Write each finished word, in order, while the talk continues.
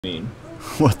mean.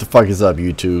 What the fuck is up,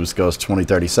 YouTube? Ghost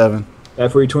 2037.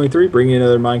 FRE23, bringing you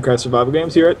another Minecraft survival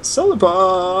games here at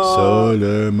Solarfrost.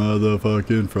 Solar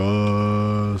motherfucking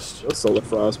frost.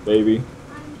 Solarfrost, baby.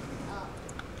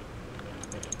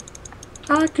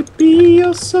 I could be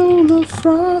your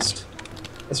Solarfrost.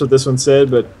 That's what this one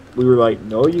said, but we were like,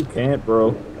 no, you can't,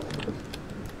 bro.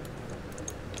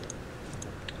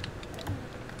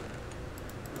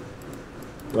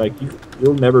 Like,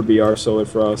 you'll never be our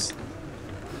Solarfrost.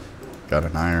 Got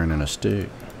an iron and a stick.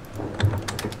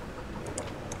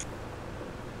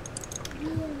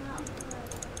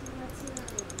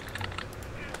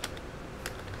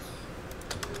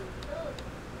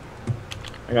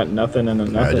 I got nothing and a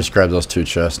nothing. Alright, just grab those two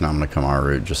chests. Now I'm gonna come our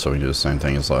route just so we do the same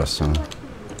thing as last time.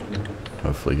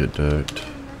 Hopefully get duped.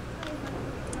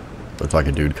 Looks like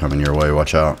a dude coming your way.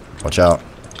 Watch out. Watch out.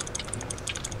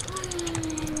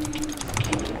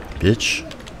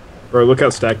 Bitch. Bro, look how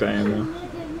stacked I am now.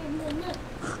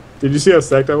 Did you see how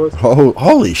stacked I was? Oh,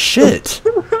 holy shit.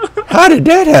 How did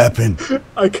that happen?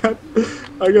 I got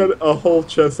a whole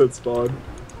chest at spawn.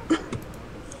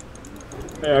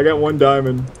 Hey, I got one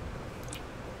diamond.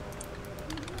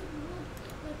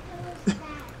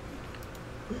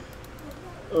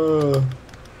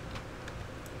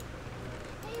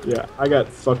 Yeah, I got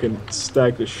fucking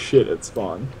stacked as shit at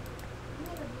spawn.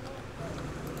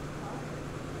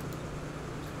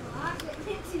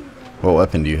 What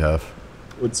weapon do you have?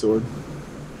 Wood sword.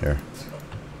 Here.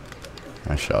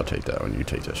 Actually, I'll take that one. You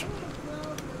take this one.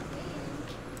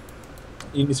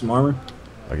 You need some armor?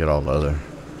 I get all leather.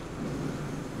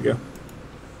 Here you go.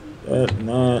 That and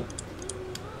that.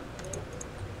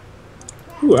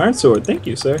 Ooh, iron sword. Thank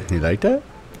you, sir. You like that?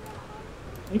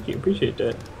 Thank you. Appreciate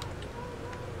that.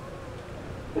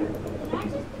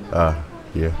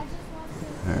 Yeah.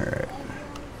 Alright.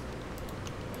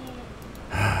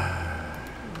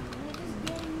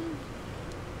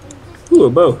 Ooh, a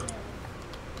bow.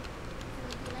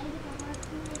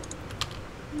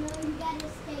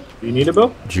 You need a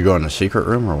bow? Did you go in the secret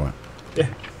room or what? Yeah.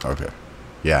 Okay.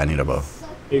 Yeah, I need a bow.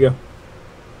 Here you go.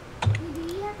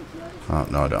 Oh,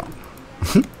 no, I don't.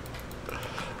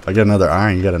 I got another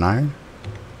iron. You got an iron?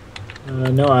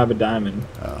 No, I have a diamond.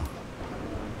 Oh.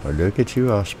 Well, look at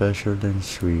you, all special and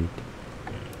sweet.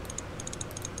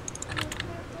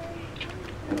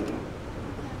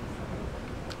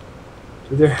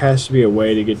 So there has to be a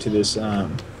way to get to this, I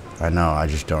know, I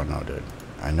just don't know, dude.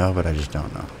 I know, but I just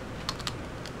don't know.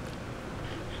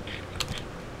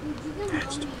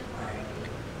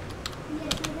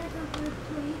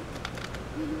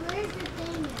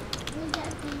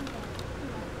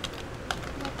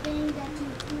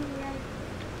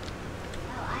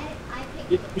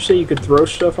 Did you say you could throw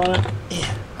stuff on it?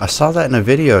 Yeah. I saw that in a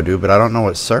video, dude, but I don't know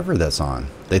what server that's on.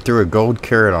 They threw a gold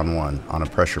carrot on one, on a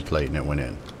pressure plate, and it went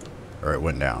in. Or it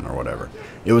went down, or whatever.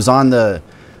 It was on the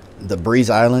Breeze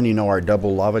Island, you know, our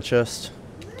double lava chest?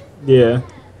 Yeah.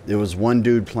 There was one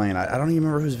dude playing, I don't even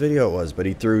remember whose video it was, but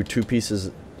he threw two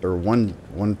pieces, or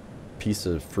one piece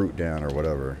of fruit down, or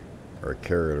whatever. Or a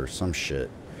carrot, or some shit.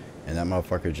 And that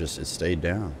motherfucker just, it stayed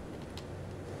down.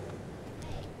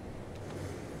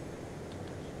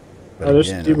 But Oh, there's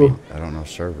again, people. I mean, I don't know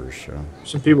servers, so.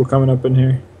 Some people coming up in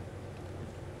here.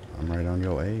 I'm right on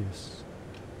your ace.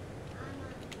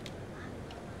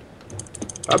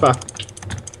 Bye-bye.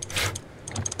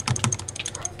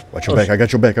 Watch your back, I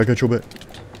got your back, I got your back.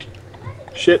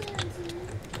 Shit.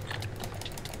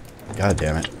 God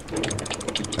damn it.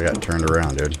 I got turned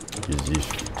around, dude.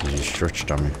 He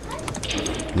stretched on me.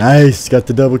 Nice, got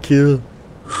the double kill.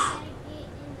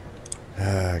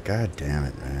 God damn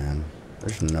it, man.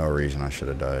 There's no reason I should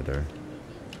have died there.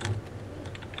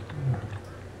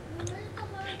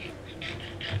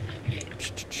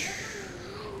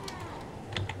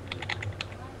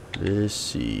 Let's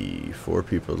see, 4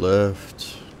 people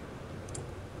left.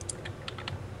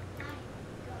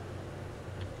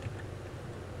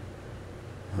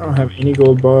 I don't have any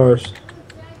gold bars.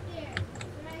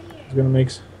 I'm gonna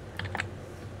make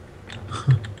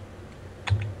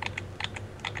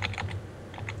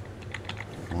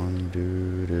One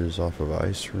dude is off of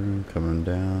ice room coming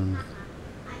down.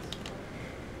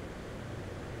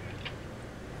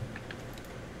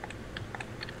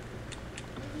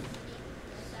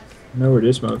 I know where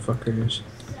this motherfucker is.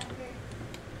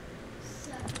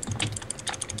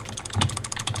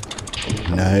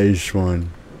 Nice one.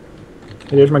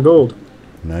 Hey, there's my gold.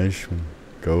 Nice one.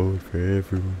 Gold for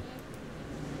everyone.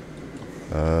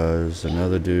 There's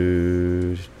another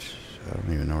dude. I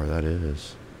don't even know where that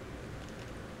is.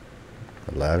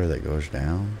 A ladder that goes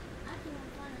down.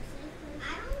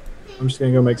 I'm just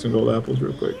gonna go make some gold apples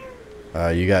real quick.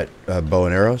 You got bow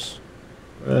and arrows?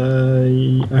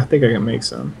 I think I can make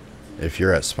some. If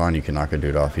you're at spawn, you can knock a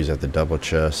dude off. He's at the double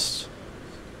chest.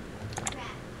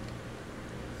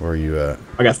 Where are you at?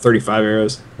 I got 35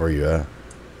 arrows. Where are you at?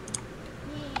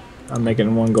 I'm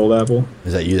making 1 gold apple.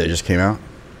 Is that you that just came out?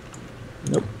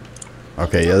 Nope.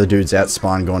 Okay, the other dude's at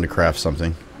spawn going to craft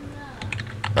something.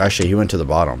 Actually, he went to the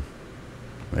bottom.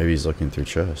 Maybe he's looking through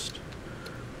chest.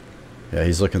 Yeah,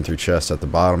 he's looking through chest at the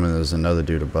bottom, and there's another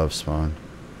dude above spawn.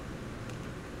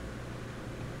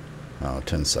 Oh,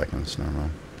 10 seconds. Never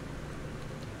mind.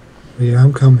 Yeah,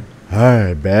 I'm coming.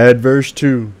 Alright, bad verse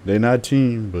 2. They not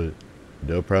team, but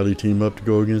they'll probably team up to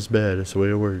go against bad. That's the way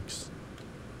it works.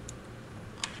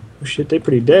 Oh shit, they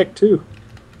pretty decked too.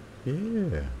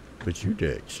 Yeah, but you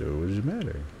deck, so what does it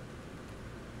matter?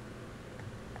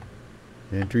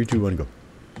 And 3, 2, 1, go.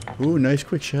 Ooh, nice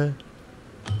quick shot.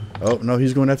 Oh, no,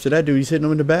 he's going after that dude. He's hitting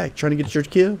him in the back, trying to get your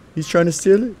kill. He's trying to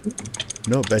steal it.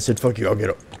 Nope, I said, fuck you, I'll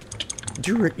get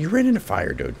him. You ran into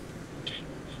fire, dude.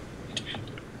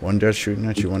 One dude's shooting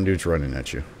at you, one dude's running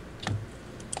at you.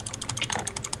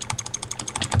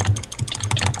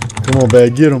 Come on,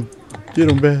 Bad, get him. Get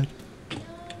him, Bad.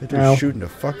 That dude's Ow. shooting the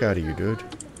fuck out of you, dude.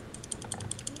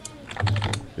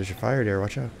 There's your fire there,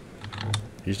 watch out.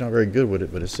 He's not very good with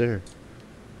it, but it's there.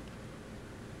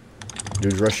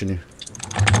 Dude's rushing you.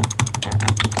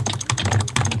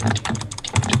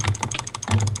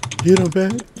 Get him,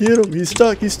 Bad. Get him. He's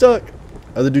stuck. He's stuck.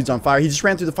 Other dude's on fire. He just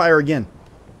ran through the fire again.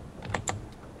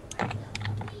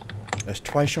 That's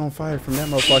twice on fire from that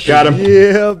motherfucker. Got him.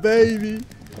 Yeah, baby.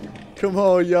 Come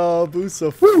on, y'all. Boost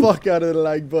the fuck out of the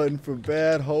like button for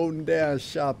Bad holding down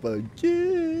shop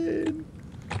again.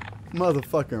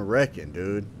 Motherfucking wrecking,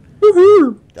 dude.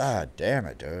 Woohoo! God damn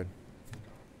it, dude.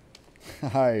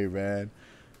 Alright, man.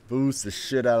 Boost the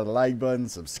shit out of the like button,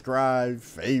 subscribe,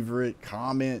 favorite,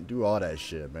 comment, do all that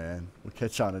shit, man. We'll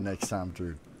catch y'all the next time,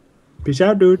 Drew. Peace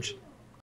out, dudes.